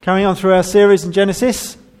Carrying on through our series in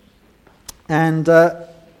Genesis, and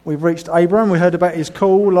we've reached Abram. We heard about his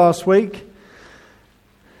call last week.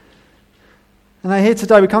 And now here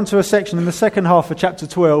today we come to a section in the second half of chapter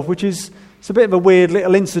 12, which is it's a bit of a weird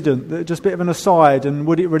little incident, just a bit of an aside, and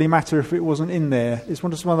would it really matter if it wasn't in there? It's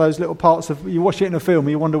one of those little parts of, you watch it in a film,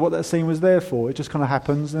 you wonder what that scene was there for. It just kind of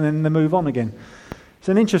happens, and then they move on again. It's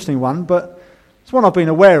an interesting one, but it's one I've been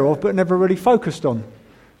aware of, but never really focused on.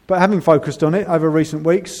 But having focused on it over recent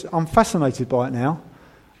weeks, I'm fascinated by it now.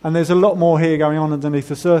 And there's a lot more here going on underneath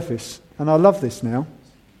the surface. And I love this now.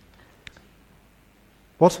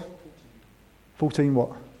 What? 14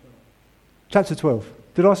 what? Chapter 12.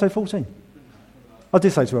 Did I say 14? I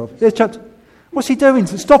did say 12. Yeah, what's he doing?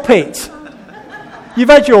 Stop it! You've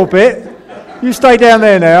had your bit. You stay down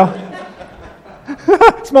there now.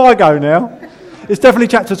 It's my go now. It's definitely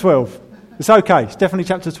chapter 12. It's okay. It's definitely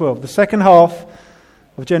chapter 12. The second half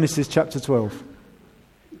of Genesis chapter 12.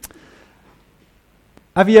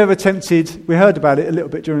 Have you ever tempted, we heard about it a little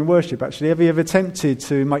bit during worship actually, have you ever tempted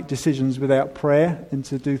to make decisions without prayer and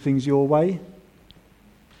to do things your way?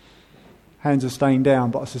 Hands are staying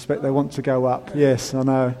down, but I suspect they want to go up. Yes, I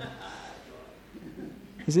know.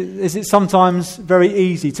 Is it sometimes very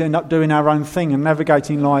easy to end up doing our own thing and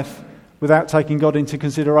navigating life without taking God into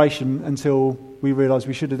consideration until we realise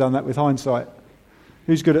we should have done that with hindsight?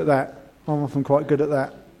 Who's good at that? I'm often quite good at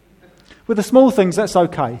that. With the small things, that's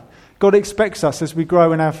okay. God expects us as we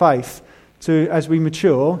grow in our faith, as we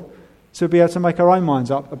mature, to be able to make our own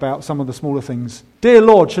minds up about some of the smaller things. Dear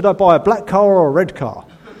Lord, should I buy a black car or a red car?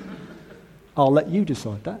 I'll let you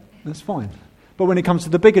decide that. That's fine. But when it comes to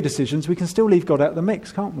the bigger decisions, we can still leave God out of the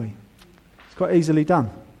mix, can't we? It's quite easily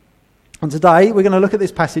done. And today, we're going to look at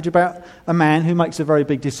this passage about a man who makes a very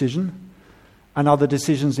big decision and other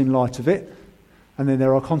decisions in light of it. And then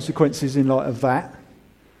there are consequences in light of that.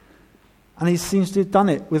 And he seems to have done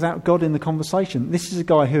it without God in the conversation. This is a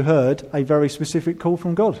guy who heard a very specific call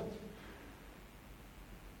from God.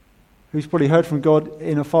 Who's probably heard from God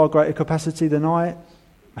in a far greater capacity than I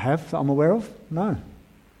have, that I'm aware of? No.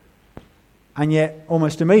 And yet,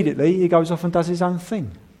 almost immediately, he goes off and does his own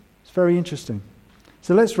thing. It's very interesting.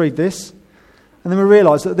 So let's read this. And then we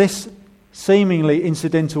realise that this seemingly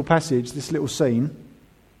incidental passage, this little scene,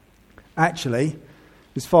 actually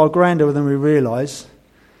is far grander than we realise.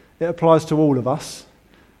 It applies to all of us,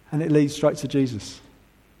 and it leads straight to Jesus.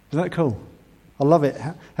 Isn't that cool? I love it,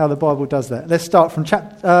 how the Bible does that. Let's start from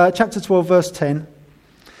chapter 12, verse 10.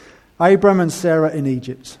 Abram and Sarah in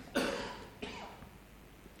Egypt.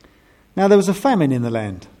 Now there was a famine in the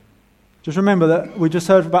land. Just remember that we just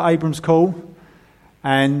heard about Abram's call,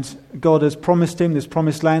 and God has promised him this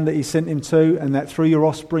promised land that he sent him to, and that through your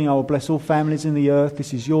offspring I will bless all families in the earth.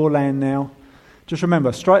 This is your land now. Just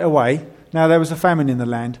remember, straight away, now there was a famine in the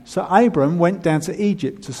land. So Abram went down to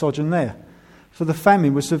Egypt to sojourn there, for the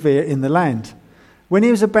famine was severe in the land. When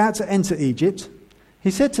he was about to enter Egypt,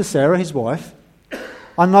 he said to Sarah, his wife,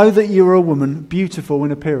 I know that you are a woman beautiful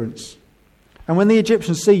in appearance. And when the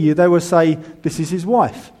Egyptians see you, they will say, this is his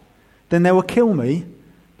wife. Then they will kill me,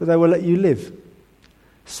 but they will let you live.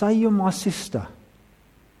 Say you're my sister,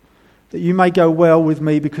 that you may go well with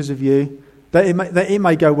me because of you, that it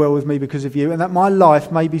may go well with me because of you, and that my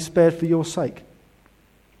life may be spared for your sake.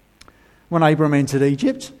 When Abram entered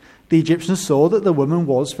Egypt, the Egyptians saw that the woman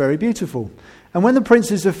was very beautiful. And when the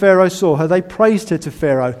princes of Pharaoh saw her, they praised her to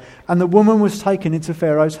Pharaoh, and the woman was taken into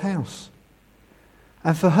Pharaoh's house.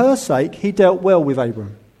 And for her sake he dealt well with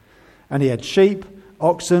Abram. And he had sheep,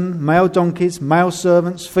 oxen, male donkeys, male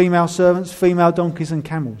servants, female donkeys, and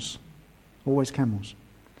camels. Always camels.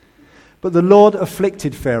 But the Lord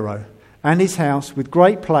afflicted Pharaoh and his house with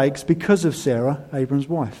great plagues because of Sarah, Abram's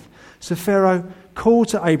wife. So Pharaoh called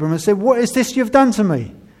to Abram and said, what is this you've done to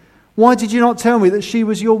me? Why did you not tell me that she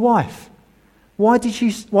was your wife? Why did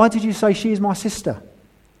you say she is my sister?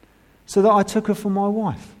 So that I took her for my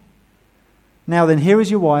wife. Now then, here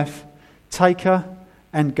is your wife. Take her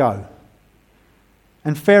and go.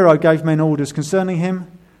 And Pharaoh gave men orders concerning him,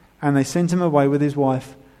 and they sent him away with his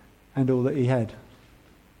wife and all that he had.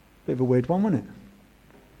 Bit of a weird one, wasn't it?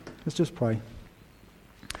 Let's just pray.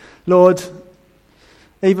 Lord,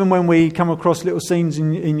 even when we come across little scenes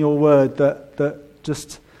in your word that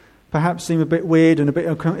just perhaps seem a bit weird and a bit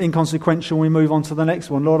inconsequential, we move on to the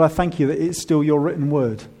next one. Lord, I thank you that it's still your written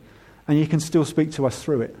word and you can still speak to us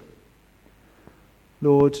through it.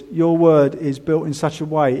 Lord, your word is built in such a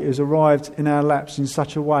way, it has arrived in our laps in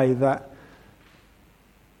such a way that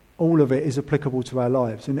all of it is applicable to our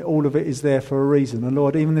lives, and all of it is there for a reason. And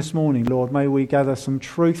Lord, even this morning, Lord, may we gather some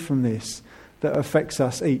truth from this that affects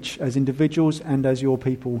us each as individuals and as your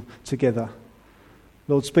people together.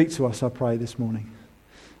 Lord, speak to us, I pray, this morning.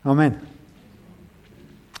 Amen.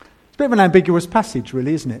 It's a bit of an ambiguous passage,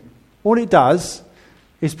 really, isn't it? All it does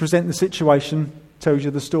is present the situation, tells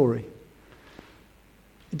you the story.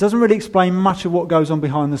 It doesn't really explain much of what goes on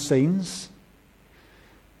behind the scenes,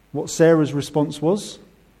 what Sarah's response was.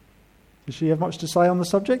 Does she have much to say on the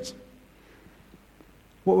subject?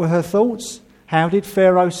 What were her thoughts? How did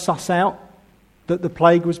Pharaoh suss out that the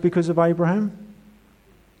plague was because of Abraham?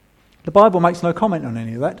 The Bible makes no comment on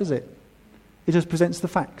any of that, does it? It just presents the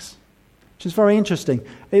facts, which is very interesting.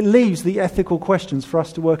 It leaves the ethical questions for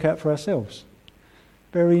us to work out for ourselves.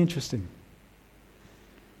 Very interesting.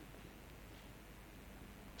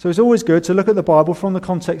 So it's always good to look at the Bible from the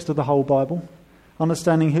context of the whole Bible,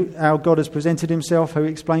 understanding how God has presented himself, how he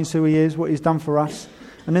explains who he is, what he's done for us,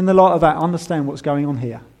 and in the light of that, understand what's going on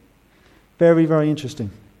here. Very, very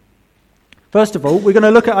interesting. First of all, we're going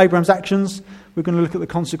to look at Abraham's actions, we're going to look at the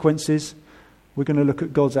consequences, we're going to look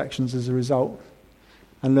at God's actions as a result,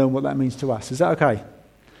 and learn what that means to us. Is that okay?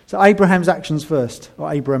 So Abraham's actions first,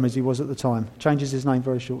 or Abram as he was at the time. Changes his name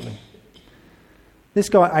very shortly. This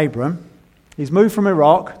guy Abram, he's moved from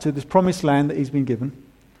Iraq to this promised land that he's been given,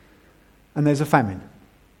 and there's a famine.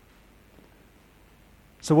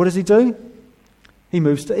 So what does he do? He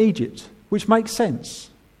moves to Egypt, which makes sense.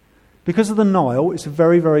 Because of the Nile, it's a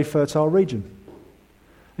very, very fertile region.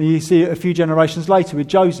 And you see it a few generations later with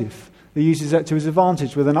Joseph. He uses that to his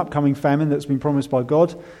advantage with an upcoming famine that's been promised by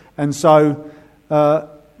God. And so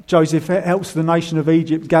Joseph helps the nation of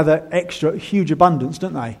Egypt gather extra, huge abundance,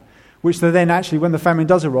 don't they? Which they then actually, when the famine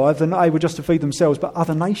does arrive, they're not able just to feed themselves, but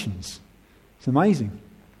other nations. It's amazing.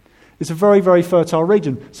 It's a very, very fertile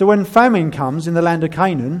region. So when famine comes in the land of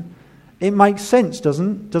Canaan, it makes sense,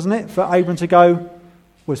 doesn't it, for Abram to go,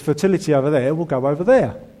 well, there's fertility over there, we'll go over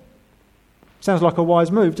there. Sounds like a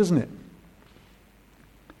wise move, doesn't it?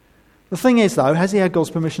 The thing is, though, has he had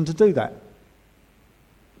God's permission to do that?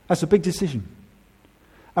 That's a big decision.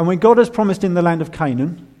 And when God has promised in the land of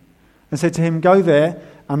Canaan and said to him, go there,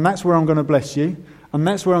 and that's where I'm going to bless you, and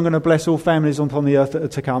that's where I'm going to bless all families upon the earth that are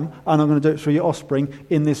to come, and I'm going to do it through your offspring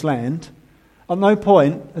in this land, at no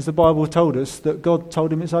point, as the Bible told us, that God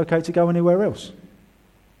told him it's okay to go anywhere else.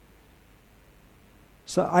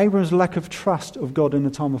 So Abram's lack of trust of God in the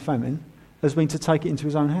time of famine has been to take it into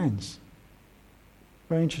his own hands.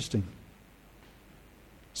 Very interesting.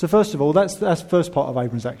 So first of all, that's the first part of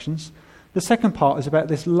Abram's actions. The second part is about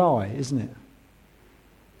this lie, isn't it?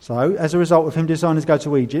 So, as a result of him deciding to go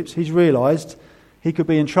to Egypt, he's realised he could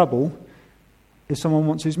be in trouble if someone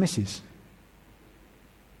wants his missus.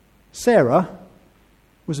 Sarah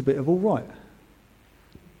was a bit of all right.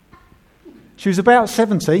 She was about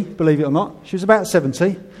 70, believe it or not. She was about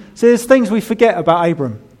 70. So there's things we forget about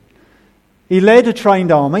Abram. He led a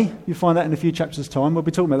trained army. You'll find that in a few chapters' time. We'll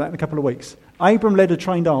be talking about that in a couple of weeks. Abram led a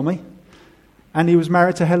trained army, and he was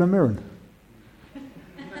married to Helen Mirren.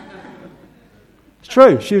 It's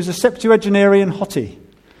true. She was a septuagenarian hottie.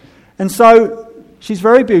 And so she's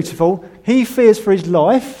very beautiful. He fears for his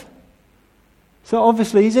life. So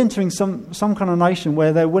obviously he's entering some kind of nation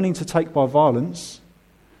where they're willing to take by violence.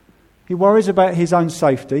 He worries about his own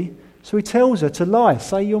safety. So he tells her to lie.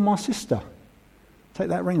 Say, you're my sister. Take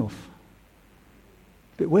that ring off.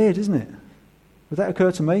 Bit weird, isn't it? Would that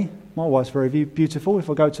occur to me? My wife's very beautiful. If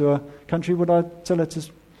I go to a country, would I tell her to...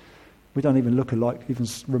 We don't even look alike, even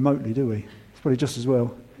remotely, do we? It's probably just as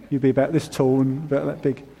well. You'd be about this tall and about that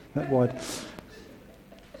big, that wide.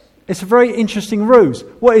 It's a very interesting ruse.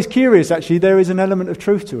 What is curious, actually, there is an element of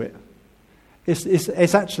truth to it.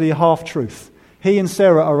 It's actually a half-truth. He and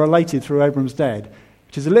Sarah are related through Abram's dad,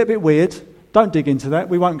 which is a little bit weird. Don't dig into that.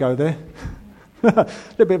 We won't go there. A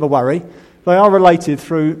little bit of a worry. They are related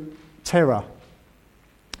through Terah.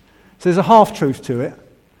 So there's a half-truth to it.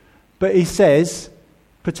 But he says,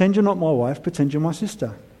 pretend you're not my wife, pretend you're my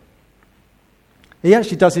sister. He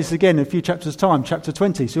actually does this again in a few chapters' time, chapter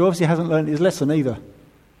 20. So he obviously hasn't learned his lesson either.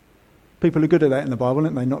 People are good at that in the Bible,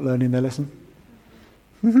 aren't they? Not learning their lesson.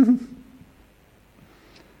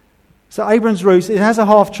 So Abram's ruse, it has a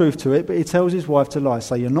half-truth to it, but he tells his wife to lie.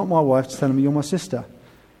 Say, you're not my wife, to tell him you're my sister.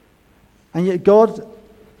 And yet God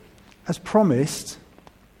has promised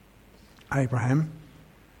Abraham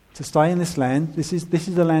to stay in this land. This is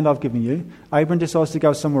the land I've given you. Abram decides to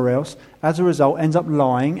go somewhere else. As a result, ends up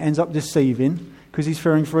lying, ends up deceiving, because he's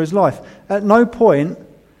fearing for his life. At no point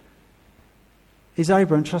is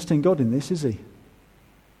Abram trusting God in this, is he?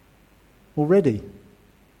 Already.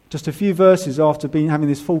 Just a few verses after having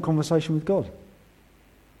this full conversation with God.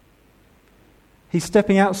 He's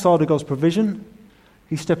stepping outside of God's provision.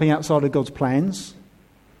 He's stepping outside of God's plans.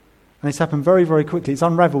 And it's happened very, very quickly. It's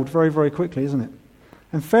unravelled very, very quickly, isn't it?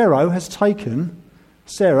 And Pharaoh has taken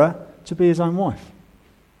Sarah to be his own wife.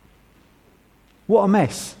 What a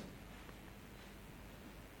mess.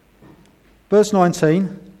 Verse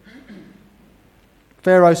 19,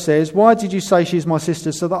 Pharaoh says, "Why did you say she is my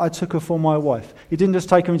sister so that I took her for my wife?" He didn't just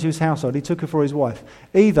take her into his household, he took her for his wife.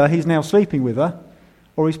 Either he's now sleeping with her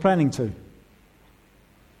or he's planning to.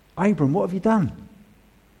 Abram, what have you done?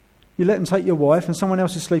 You let him take your wife and someone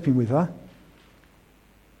else is sleeping with her.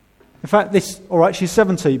 In fact, she's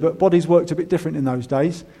 70, but bodies worked a bit different in those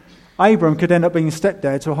days. Abram could end up being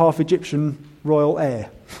stepdad to a half Egyptian royal heir.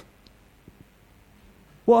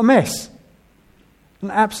 What a mess. An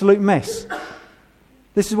absolute mess.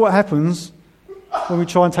 This is what happens when we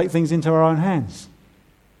try and take things into our own hands.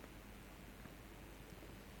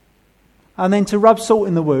 And then to rub salt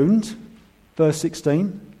in the wound, verse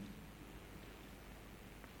 16.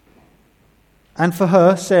 And for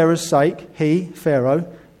her, Sarah's sake, he,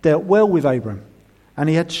 Pharaoh, dealt well with Abram. And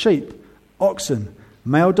he had sheep, oxen,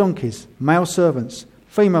 male donkeys, male servants,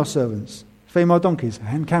 female donkeys,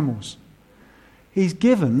 and camels. He's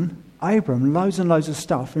given Abram loads and loads of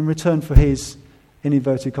stuff in return for his, in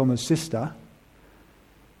inverted commas, sister.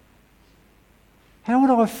 How would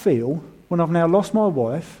I feel when I've now lost my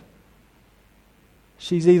wife?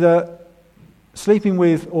 She's either sleeping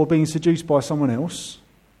with or being seduced by someone else,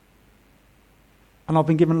 and I've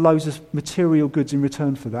been given loads of material goods in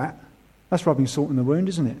return for that. That's rubbing salt in the wound,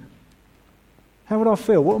 isn't it? How would I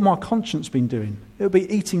feel? What would my conscience been doing? It would be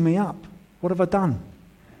eating me up. What have I done?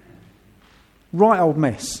 Right old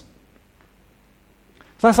mess.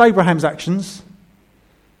 So that's Abraham's actions.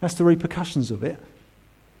 That's the repercussions of it.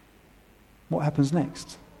 What happens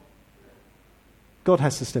next? God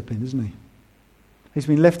has to step in, doesn't he? He's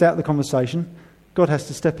been left out of the conversation. God has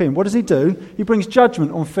to step in. What does he do? He brings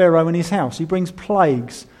judgment on Pharaoh and his house. He brings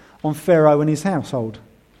plagues on Pharaoh and his household.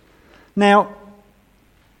 Now,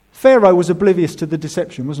 Pharaoh was oblivious to the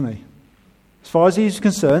deception, wasn't he? As far as he was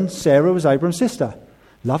concerned, Sarah was Abram's sister.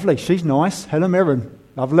 Lovely, she's nice. Helen Mirren,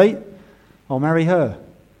 lovely. I'll marry her.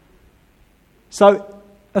 So,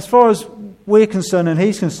 as far as we're concerned and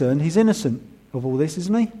he's concerned, he's innocent of all this,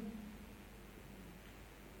 isn't he?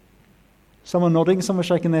 Someone nodding, someone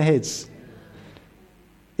shaking their heads.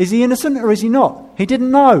 Is he innocent or is he not? He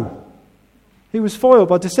didn't know. He was foiled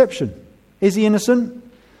by deception. Is he innocent?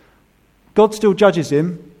 God still judges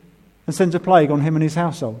him and sends a plague on him and his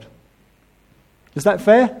household. Is that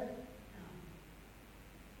fair?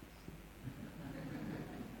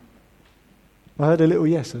 I heard a little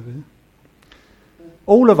yes over there.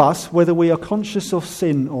 All of us, whether we are conscious of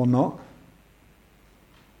sin or not,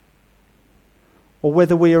 or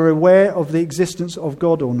whether we are aware of the existence of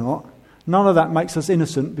God or not, none of that makes us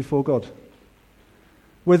innocent before God.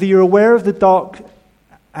 Whether you're aware of the dark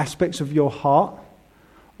aspects of your heart,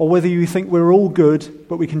 or whether you think we're all good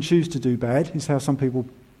but we can choose to do bad, is how some people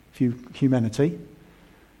view humanity.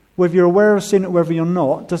 Whether you're aware of sin or whether you're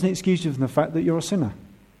not, doesn't excuse you from the fact that you're a sinner.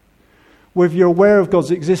 Whether you're aware of God's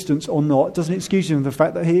existence or not, doesn't excuse you from the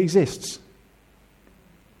fact that he exists.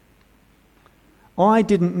 I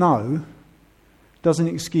didn't know doesn't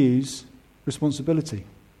excuse responsibility.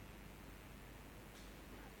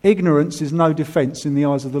 Ignorance is no defence in the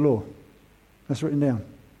eyes of the law. That's written down.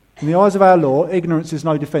 In the eyes of our law, ignorance is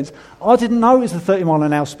no defence. I didn't know it was the 30 mile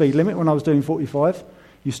an hour speed limit when I was doing 45.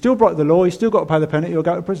 You still broke the law, you still got to pay the penalty or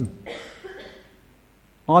go to prison.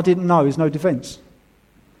 I didn't know is no defence.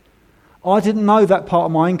 I didn't know that part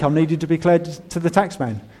of my income needed to be declared to the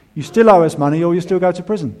taxman. You still owe us money or you still go to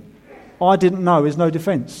prison. I didn't know is no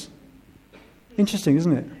defence. Interesting,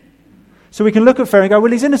 isn't it? So we can look at Pharaoh and go,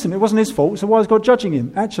 well, he's innocent. It wasn't his fault, so why is God judging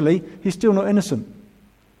him? Actually, he's still not innocent.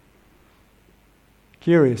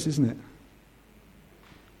 Curious, isn't it?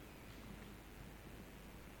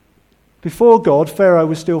 Before God, Pharaoh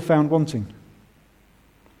was still found wanting.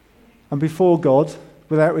 And before God,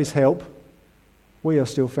 without his help, we are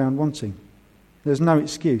still found wanting. There's no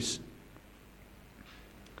excuse.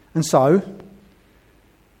 And so,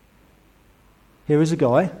 here is a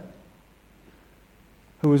guy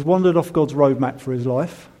who has wandered off God's roadmap for his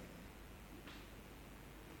life,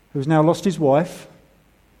 who's now lost his wife,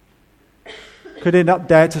 could end up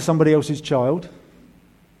dad to somebody else's child.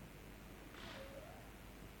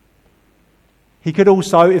 He could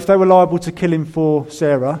also, if they were liable to kill him for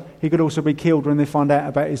Sarah, he could also be killed when they find out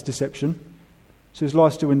about his deception. So his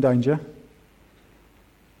life's still in danger.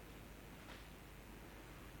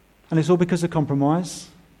 And it's all because of compromise,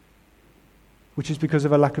 which is because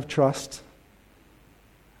of a lack of trust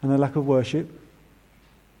and a lack of worship.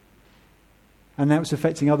 And now it's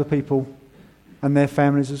affecting other people and their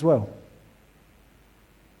families as well.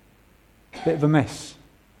 Bit of a mess.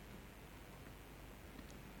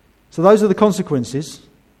 So those are the consequences.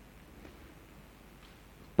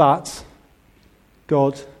 But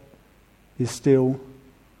God is still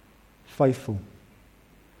faithful.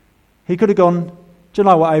 He could have gone, do you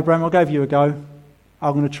know what, Abraham, I gave you a go.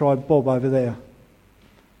 I'm going to try Bob over there.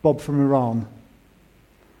 Bob from Iran.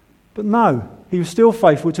 But no, he was still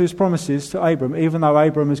faithful to his promises to Abram, even though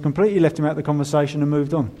Abram has completely left him out of the conversation and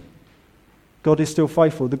moved on. God is still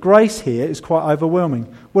faithful. The grace here is quite overwhelming.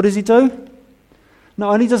 What does he do?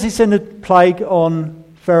 Not only does he send a plague on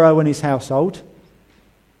Pharaoh and his household,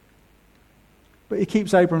 but he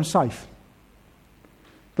keeps Abram safe.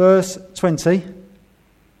 Verse 19.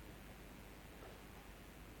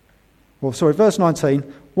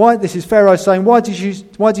 This is Pharaoh saying, Why did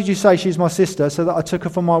you say she's my sister, so that I took her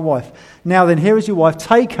for my wife? Now then, here is your wife.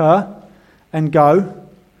 Take her and go.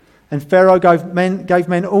 And Pharaoh gave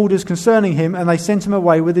men orders concerning him, and they sent him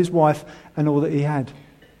away with his wife and all that he had.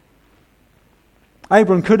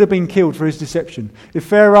 Abram could have been killed for his deception. If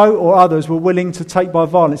Pharaoh or others were willing to take by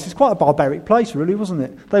violence, it's quite a barbaric place, really, wasn't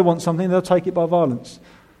it? They want something, they'll take it by violence.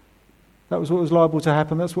 That was what was liable to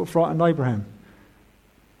happen. That's what frightened Abraham.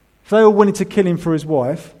 If they were willing to kill him for his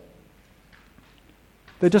wife,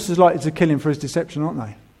 they're just as likely to kill him for his deception, aren't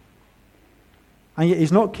they? And yet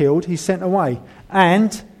he's not killed, he's sent away.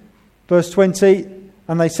 And, verse 20,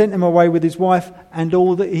 and they sent him away with his wife and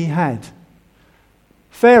all that he had.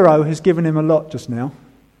 Pharaoh has given him a lot just now.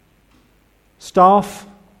 Staff,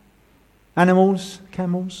 animals,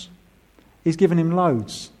 camels. He's given him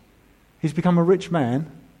loads. He's become a rich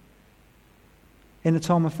man in a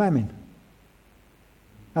time of famine.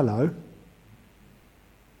 Hello.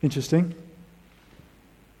 Interesting.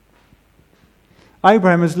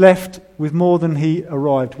 Abraham has left with more than he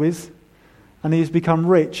arrived with, and he has become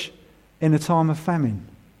rich in a time of famine,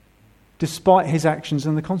 despite his actions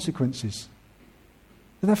and the consequences.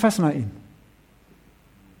 Isn't that fascinating?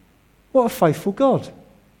 What a faithful God.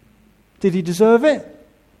 Did he deserve it?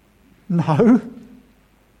 No.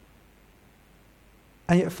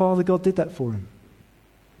 And yet Father God did that for him.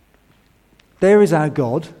 There is our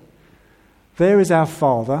God. There is our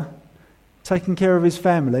Father, taking care of his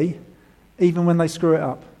family, even when they screw it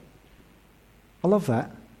up. I love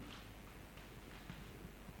that.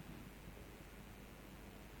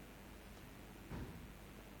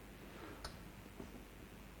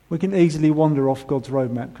 We can easily wander off God's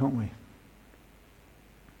roadmap, can't we?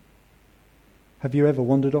 Have you ever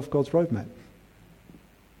wandered off God's roadmap?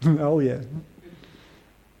 Oh yeah.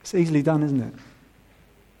 It's easily done, isn't it?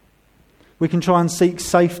 We can try and seek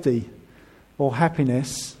safety or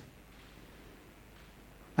happiness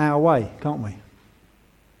our way, can't we?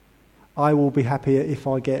 I will be happier if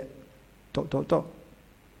I get ...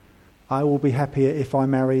 I will be happier if I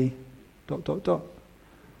marry ...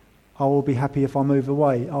 I will be happy if I move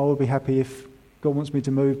away. I will be happy if God wants me to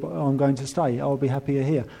move, but I'm going to stay. I will be happier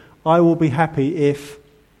here. I will be happy if...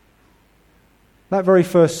 That very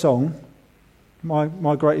first song,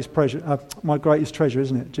 my greatest treasure,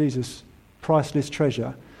 isn't it? Jesus, priceless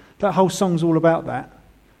treasure. That whole song's all about that,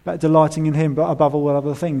 about delighting in him, but above all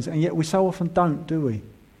other things. And yet we so often don't, do we?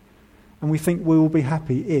 And we think we will be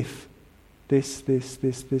happy if this,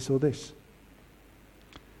 or this.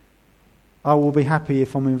 I will be happy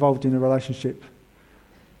if I'm involved in a relationship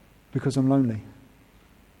because I'm lonely.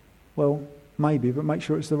 Well, maybe, but make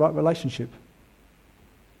sure it's the right relationship.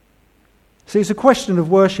 See, it's a question of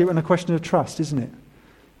worship and a question of trust, isn't it?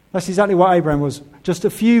 That's exactly what Abraham was. Just a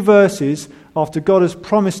few verses after God has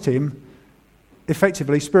promised him,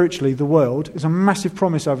 effectively, spiritually, the world. It's a massive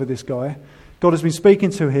promise over this guy. God has been speaking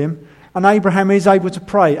to him, and Abraham is able to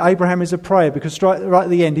pray. Abraham is a prayer because right at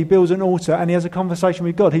the end he builds an altar and he has a conversation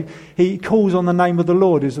with God. He calls on the name of the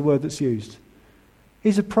Lord is the word that's used.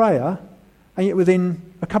 He's a prayer, and yet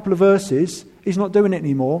within a couple of verses he's not doing it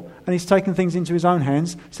anymore, and he's taken things into his own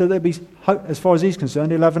hands so that as far as he's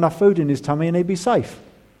concerned, he'll have enough food in his tummy and he'll be safe.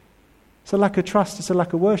 It's a lack of trust, it's a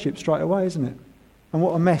lack of worship straight away, isn't it? And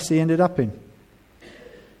what a mess he ended up in.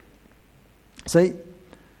 See,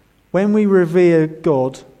 when we revere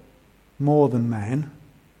God more than man,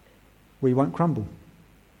 we won't crumble.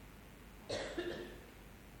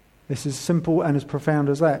 It's as simple and as profound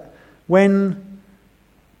as that. When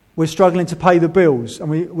we're struggling to pay the bills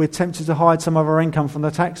and we're tempted to hide some of our income from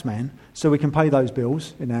the tax man so we can pay those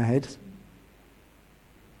bills in our heads,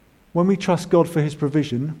 when we trust God for his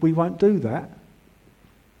provision, we won't do that.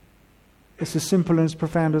 It's as simple and as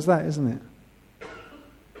profound as that, isn't it?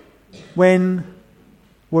 When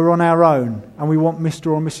we're on our own and we want Mr.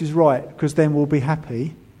 or Mrs. Right because then we'll be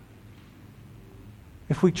happy,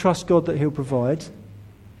 if we trust God that he'll provide,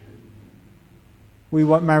 we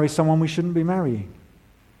won't marry someone we shouldn't be marrying.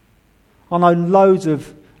 I know loads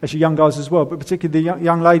of, actually young guys as well, but particularly the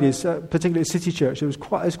young ladies, particularly at City Church, there's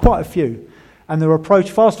quite a few. and they were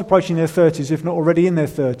fast approaching their 30s, if not already in their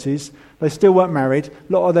 30s. They still weren't married. A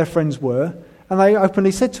lot of their friends were. And they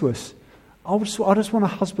openly said to us, I just want a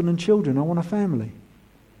husband and children. I want a family.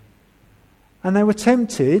 And they were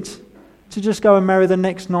tempted to just go and marry the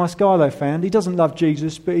next nice guy they found. He doesn't love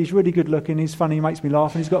Jesus, but he's really good looking, he's funny, he makes me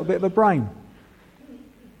laugh, and he's got a bit of a brain.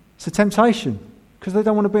 It's a temptation, because they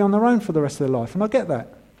don't want to be on their own for the rest of their life, and I get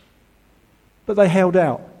that. But they held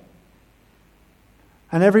out.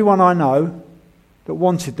 And everyone I know that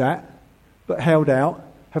wanted that, but held out,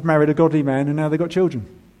 have married a godly man, and now they've got children.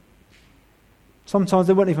 Sometimes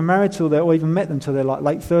they weren't even married or even met them till they're like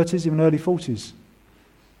late 30s, even early 40s.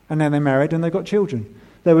 And now they're married and they've got children.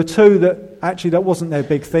 There were two that wasn't their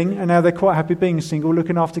big thing, and now they're quite happy being single,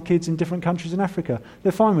 looking after kids in different countries in Africa.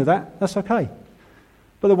 They're fine with that. That's okay.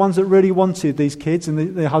 But the ones that really wanted these kids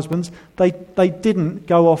and their husbands, they didn't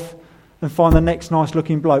go off and find the next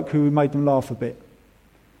nice-looking bloke who made them laugh a bit.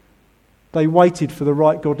 They waited for the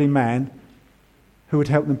right godly man who would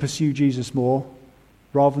help them pursue Jesus more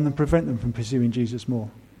rather than prevent them from pursuing Jesus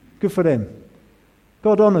more. Good for them.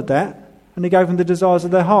 God honoured that. And he gave them the desires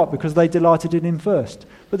of their heart because they delighted in him first.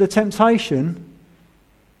 But the temptation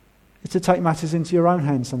is to take matters into your own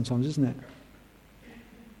hands sometimes, isn't it?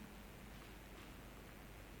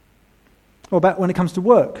 Or about when it comes to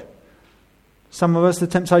work. Some of us, the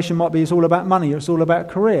temptation might be it's all about money, or it's all about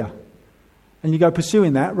career. And you go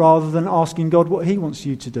pursuing that rather than asking God what he wants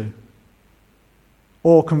you to do.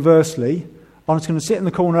 Or conversely, I'm just going to sit in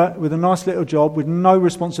the corner with a nice little job with no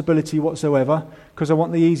responsibility whatsoever because I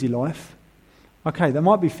want the easy life. Okay, that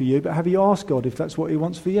might be for you, but have you asked God if that's what he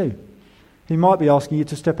wants for you? He might be asking you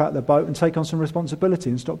to step out of the boat and take on some responsibility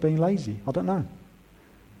and stop being lazy. I don't know.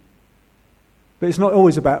 But it's not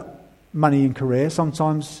always about money and career.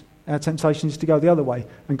 Sometimes our temptation is to go the other way,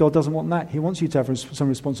 and God doesn't want that. He wants you to have some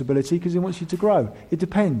responsibility because he wants you to grow. It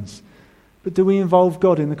depends. But do we involve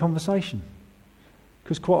God in the conversation?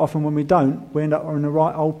 Because quite often when we don't, we end up in a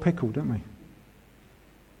right old pickle, don't we?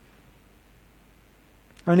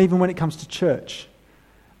 And even when it comes to church,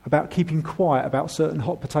 about keeping quiet about certain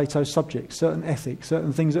hot potato subjects, certain ethics,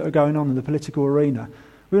 certain things that are going on in the political arena,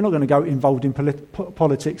 we're not going to go involved in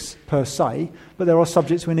politics per se, but there are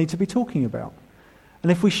subjects we need to be talking about.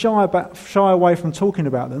 And if we shy away from talking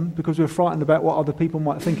about them because we're frightened about what other people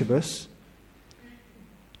might think of us,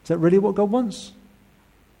 is that really what God wants?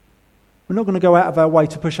 We're not going to go out of our way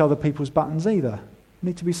to push other people's buttons either. We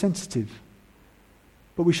need to be sensitive.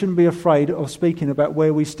 But we shouldn't be afraid of speaking about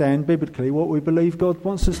where we stand biblically, what we believe God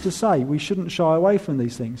wants us to say. We shouldn't shy away from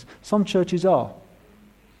these things. Some churches are.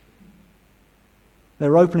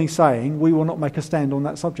 They're openly saying, we will not make a stand on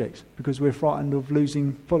that subject because we're frightened of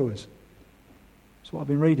losing followers. That's what I've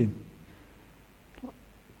been reading.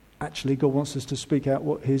 Actually, God wants us to speak out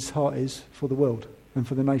what his heart is for the world and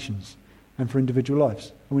for the nations and for individual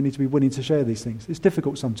lives. And we need to be willing to share these things. It's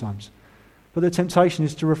difficult sometimes. But the temptation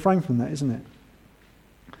is to refrain from that, isn't it?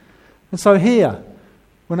 And so here,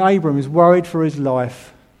 when Abram is worried for his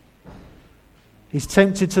life, he's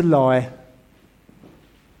tempted to lie,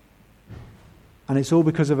 and it's all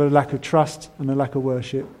because of a lack of trust and a lack of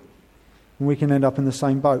worship, and we can end up in the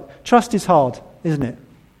same boat. Trust is hard, isn't it?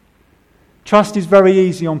 Trust is very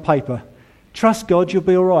easy on paper. Trust God, you'll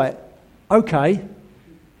be all right. Okay.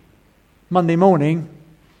 Monday morning,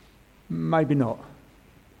 maybe not.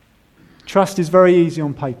 Trust is very easy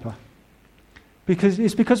on paper.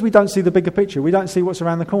 Because we don't see the bigger picture. We don't see what's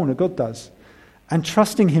around the corner. God does. And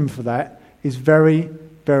trusting him for that is very,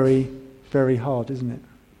 very, very hard, isn't it?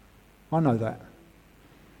 I know that.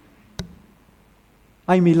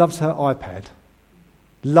 Amy loves her iPad.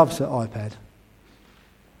 Loves her iPad.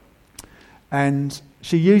 And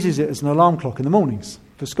she uses it as an alarm clock in the mornings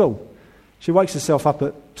for school. She wakes herself up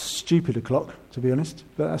at stupid o'clock, to be honest,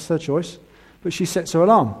 but that's her choice. But she sets her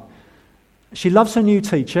alarm. She loves her new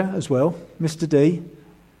teacher as well, Mr. D.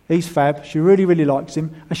 He's fab. She really, really likes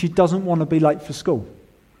him. And she doesn't want to be late for school.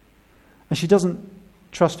 And she doesn't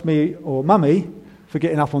trust me or Mummy for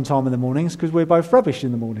getting up on time in the mornings because we're both rubbish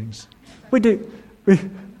in the mornings. We do.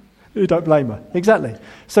 We don't blame her. Exactly.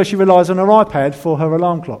 So she relies on her iPad for her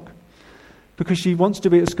alarm clock because she wants to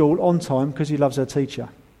be at school on time because she loves her teacher.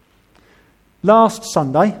 Last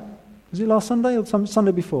Sunday, was it last Sunday or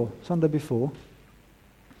Sunday before? Sunday before.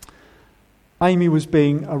 Amy was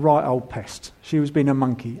being a right old pest. She was being a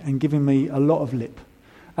monkey and giving me a lot of lip.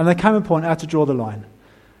 And there came a point I had to draw the line.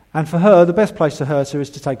 And for her, the best place to hurt her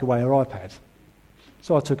is to take away her iPad.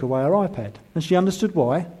 So I took away her iPad. And she understood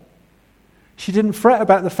why. She didn't fret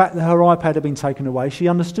about the fact that her iPad had been taken away. She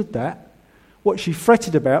understood that. What she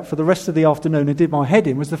fretted about for the rest of the afternoon and did my head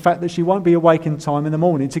in was the fact that she won't be awake in time in the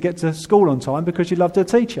morning to get to school on time because she loved her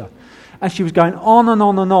teacher. And she was going on and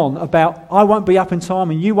on and on about, I won't be up in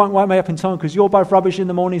time and you won't wake me up in time because you're both rubbish in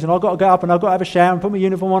the mornings and I've got to get up and I've got to have a shower and put my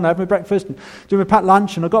uniform on, have my breakfast and do my packed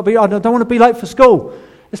lunch and I don't want to be late for school.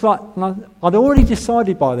 It's like, I'd already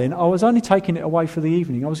decided by then I was only taking it away for the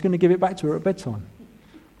evening. I was going to give it back to her at bedtime.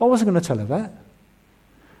 I wasn't going to tell her that.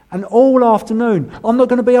 And all afternoon, I'm not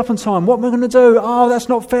going to be up on time. What am I going to do? Oh, that's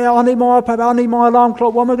not fair. I need my iPad. I need my alarm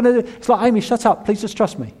clock. What am I going to do? It's like, Amy, shut up. Please just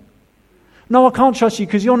trust me. No, I can't trust you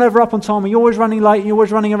because you're never up on time and you're always running late and you're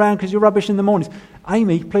always running around because you're rubbish in the mornings.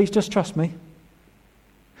 Amy, please just trust me.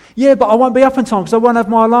 Yeah, but I won't be up on time because I won't have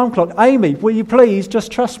my alarm clock. Amy, will you please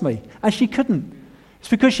just trust me? And she couldn't. It's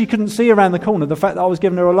because she couldn't see around the corner the fact that I was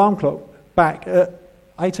giving her alarm clock back at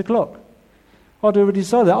 8 o'clock. I'd already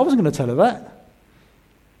decided that. I wasn't going to tell her that.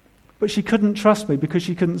 But she couldn't trust me because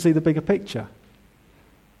she couldn't see the bigger picture.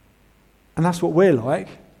 And that's what we're like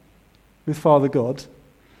with Father God.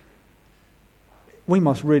 We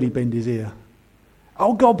must really bend his ear.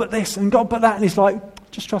 Oh, God, but this and God, but that. And he's like,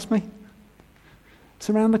 just trust me. It's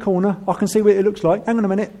around the corner. I can see what it looks like. Hang on a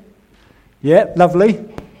minute. Yeah, lovely.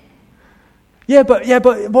 Yeah, but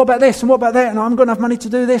what about this and what about that? And I'm going to have money to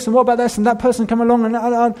do this and what about this? And that person come along and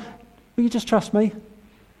will you just trust me?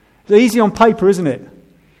 It's easy on paper, isn't it?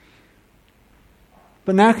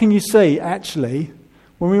 But now can you see, actually,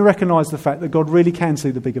 when we recognise the fact that God really can see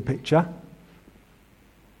the bigger picture,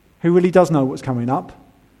 he really does know what's coming up.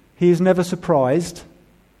 He is never surprised.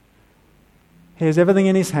 He has everything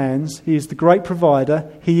in his hands. He is the great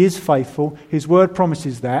provider. He is faithful. His word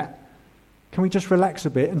promises that. Can we just relax a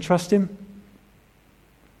bit and trust him?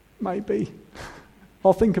 Maybe.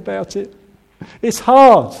 I'll think about it. It's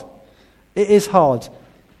hard. It is hard.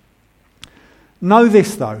 Know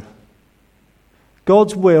this, though.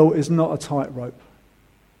 God's will is not a tightrope.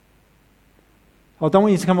 I don't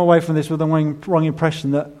want you to come away from this with the wrong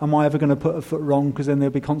impression that am I ever going to put a foot wrong because then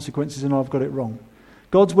there'll be consequences and I've got it wrong.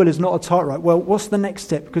 God's will is not a tightrope. Well, what's the next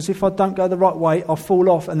step? Because if I don't go the right way, I'll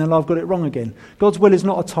fall off and then I've got it wrong again. God's will is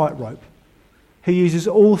not a tightrope. He uses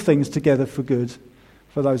all things together for good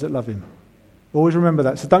for those that love him. Always remember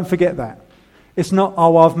that. So don't forget that. It's not,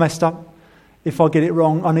 oh, I've messed up. If I get it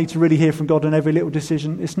wrong, I need to really hear from God on every little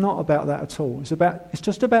decision. It's not about that at all. It's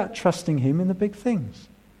just about trusting him in the big things.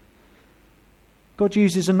 God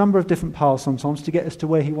uses a number of different paths sometimes to get us to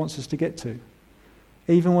where he wants us to get to,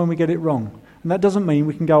 even when we get it wrong. And that doesn't mean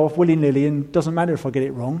we can go off willy-nilly and it doesn't matter if I get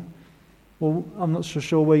it wrong. Well, I'm not so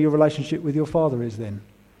sure where your relationship with your Father is then.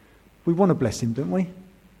 We want to bless him, don't we?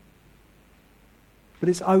 But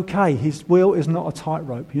it's okay. His will is not a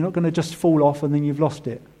tightrope. You're not going to just fall off and then you've lost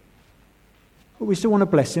it. But we still want to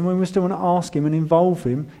bless him and we still want to ask him and involve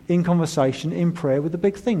him in conversation, in prayer with the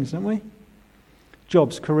big things, don't we?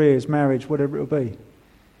 Jobs, careers, marriage, whatever it will be.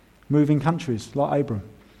 Moving countries, like Abram.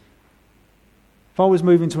 If I was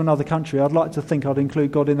moving to another country, I'd like to think I'd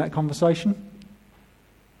include God in that conversation.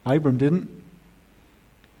 Abram didn't.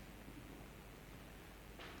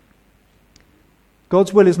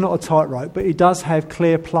 God's will is not a tightrope, but he does have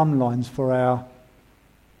clear plumb lines for our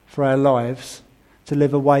lives to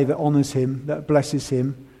live a way that honours him, that blesses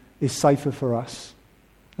him, is safer for us.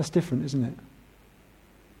 That's different, isn't it?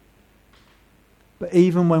 But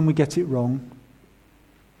even when we get it wrong,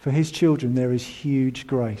 for his children there is huge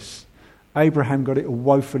grace. Abraham got it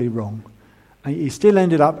woefully wrong. And he still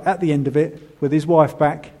ended up, at the end of it, with his wife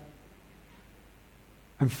back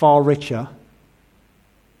and far richer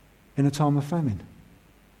in a time of famine.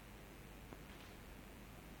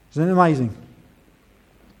 Isn't it amazing?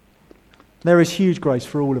 There is huge grace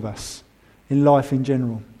for all of us in life in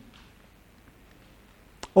general.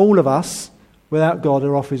 All of us, without God,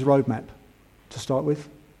 are off his roadmap, to start with.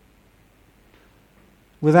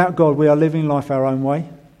 Without God, we are living life our own way.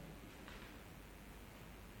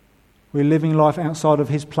 We're living life outside of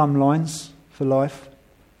his plumb lines for life.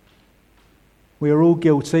 We are all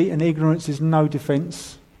guilty, and ignorance is no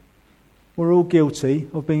defence. We're all guilty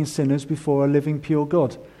of being sinners before a living, pure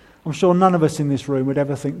God. I'm sure none of us in this room would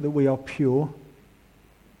ever think that we are pure.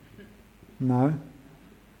 No.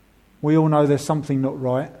 We all know there's something not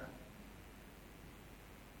right.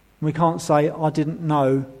 We can't say, I didn't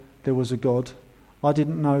know there was a God. I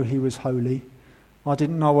didn't know he was holy. I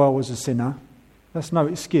didn't know I was a sinner. That's no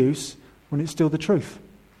excuse when it's still the truth.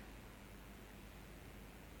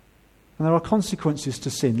 And there are consequences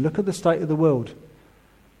to sin. Look at the state of the world.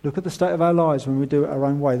 Look at the state of our lives when we do it our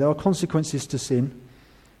own way. There are consequences to sin.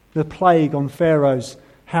 The plague on Pharaoh's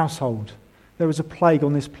household. There is a plague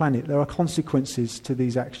on this planet. There are consequences to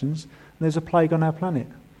these actions. And there's a plague on our planet.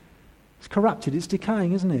 It's corrupted. It's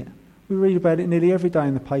decaying, isn't it? We read about it nearly every day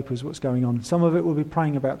in the papers, what's going on. Some of it we'll be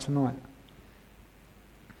praying about tonight.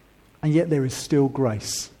 And yet there is still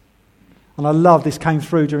grace. And I love this came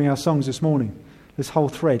through during our songs this morning, this whole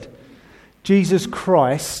thread. Jesus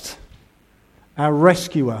Christ, our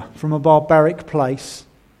rescuer from a barbaric place.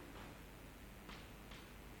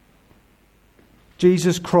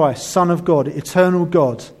 Jesus Christ, Son of God, eternal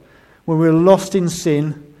God, when we're lost in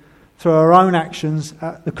sin, through our own actions,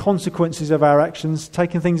 the consequences of our actions,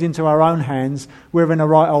 taking things into our own hands, we're in a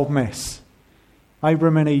right old mess.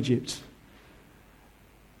 Abraham in Egypt.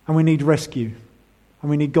 And we need rescue. And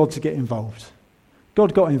we need God to get involved.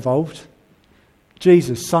 God got involved.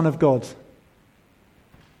 Jesus, Son of God.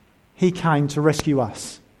 He came to rescue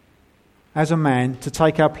us as a man, to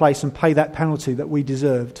take our place and pay that penalty that we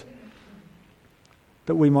deserved.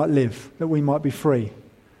 That we might live, that we might be free.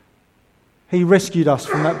 He rescued us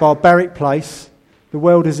from that barbaric place, the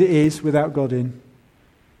world as it is, without God in.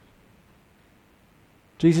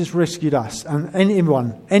 Jesus rescued us, and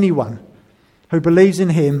anyone who believes in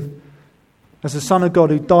him as the Son of God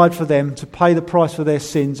who died for them to pay the price for their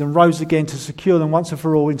sins and rose again to secure them once and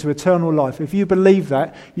for all into eternal life. If you believe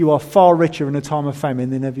that, you are far richer in a time of famine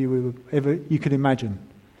than ever you could imagine.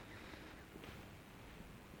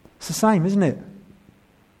 It's the same, isn't it?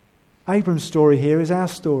 Abram's story here is our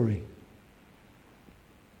story.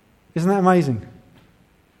 Isn't that amazing?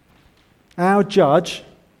 Our judge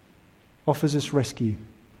offers us rescue.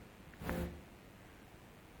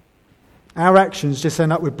 Our actions just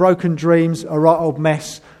end up with broken dreams, a right old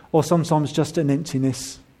mess, or sometimes just an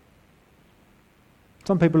emptiness.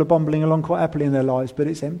 Some people are bumbling along quite happily in their lives, but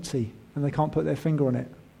it's empty and they can't put their finger on it.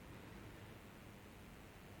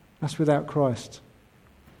 That's without Christ.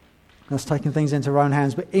 That's taking things into our own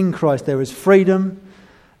hands. But in Christ there is freedom.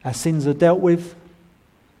 Our sins are dealt with.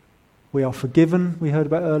 We are forgiven, we heard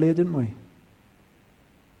about earlier, didn't we?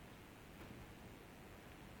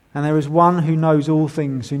 And there is one who knows all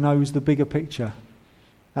things, who knows the bigger picture.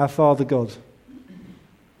 Our Father God.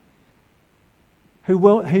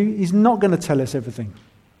 Who is not going to tell us everything.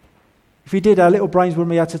 If he did, our little brains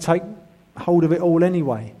wouldn't be able to take hold of it all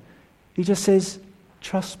anyway. He just says,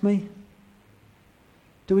 trust me.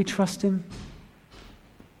 Do we trust him?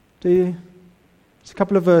 Do you? There's a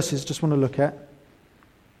couple of verses I just want to look at.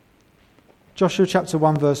 Joshua chapter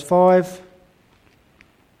 1 verse 5.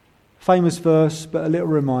 Famous verse, but a little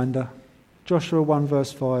reminder. Joshua 1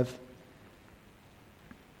 verse 5.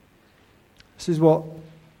 This is what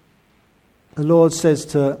the Lord says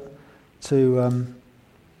to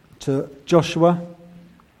Joshua,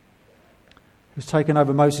 who's taken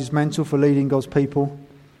over Moses' mantle for leading God's people.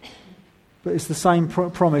 But it's the same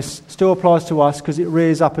promise, still applies to us because it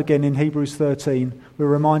rears up again in Hebrews 13. We're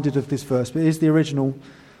reminded of this verse, but it is the original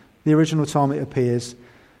time it appears.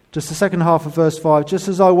 Just the second half of verse 5. Just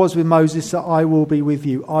as I was with Moses, that I will be with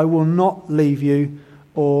you. I will not leave you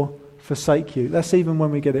or forsake you. That's even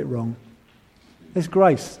when we get it wrong. There's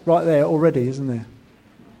grace right there already, isn't there?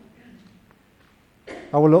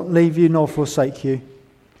 I will not leave you nor forsake you.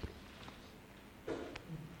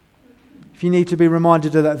 If you need to be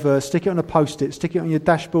reminded of that verse, stick it on a post-it, stick it on your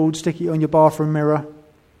dashboard, stick it on your bathroom mirror.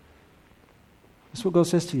 That's what God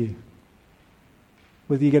says to you.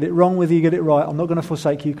 Whether you get it wrong, whether you get it right, I'm not going to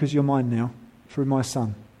forsake you because you're mine now, through my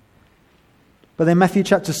Son. But then Matthew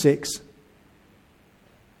chapter 6.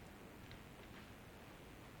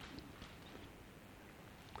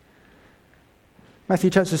 Matthew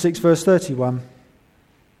chapter 6 verse 31.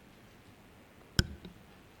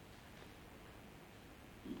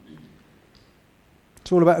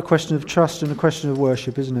 It's all about a question of trust and a question of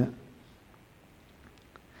worship, isn't it?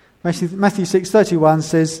 Matthew 6:31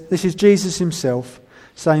 says, this is Jesus himself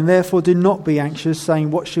saying, therefore do not be anxious,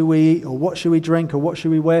 saying, what shall we eat, or what shall we drink, or what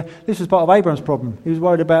shall we wear? This was part of Abraham's problem. He was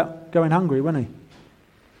worried about going hungry, wasn't he?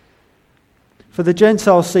 For the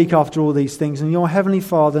Gentiles seek after all these things, and your heavenly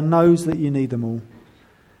Father knows that you need them all.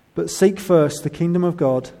 But seek first the kingdom of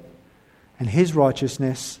God and his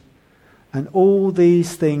righteousness, and all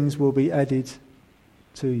these things will be added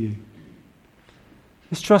to you.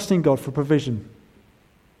 It's trusting God for provision.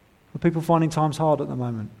 For people finding times hard at the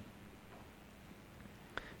moment.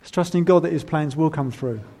 It's trusting God that his plans will come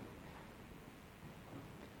through.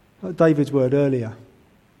 Like David's word earlier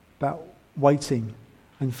about waiting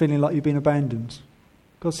and feeling like you've been abandoned.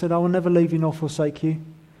 God said, I will never leave you nor forsake you.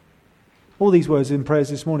 All these words in prayers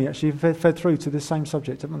this morning actually fed through to this same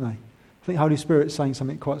subject, haven't they? I think Holy Spirit's saying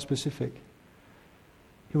something quite specific.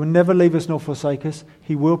 He will never leave us nor forsake us.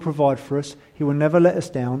 He will provide for us. He will never let us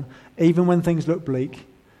down, even when things look bleak.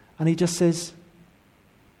 And he just says,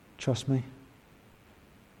 trust me.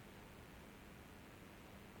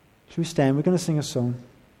 Shall we stand? We're going to sing a song.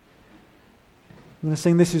 I'm going to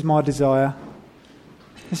sing This Is My Desire.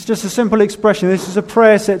 It's just a simple expression. This is a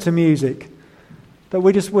prayer set to music. That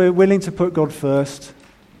we're willing to put God first.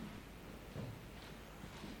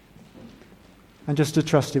 And just to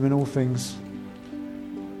trust him in all things.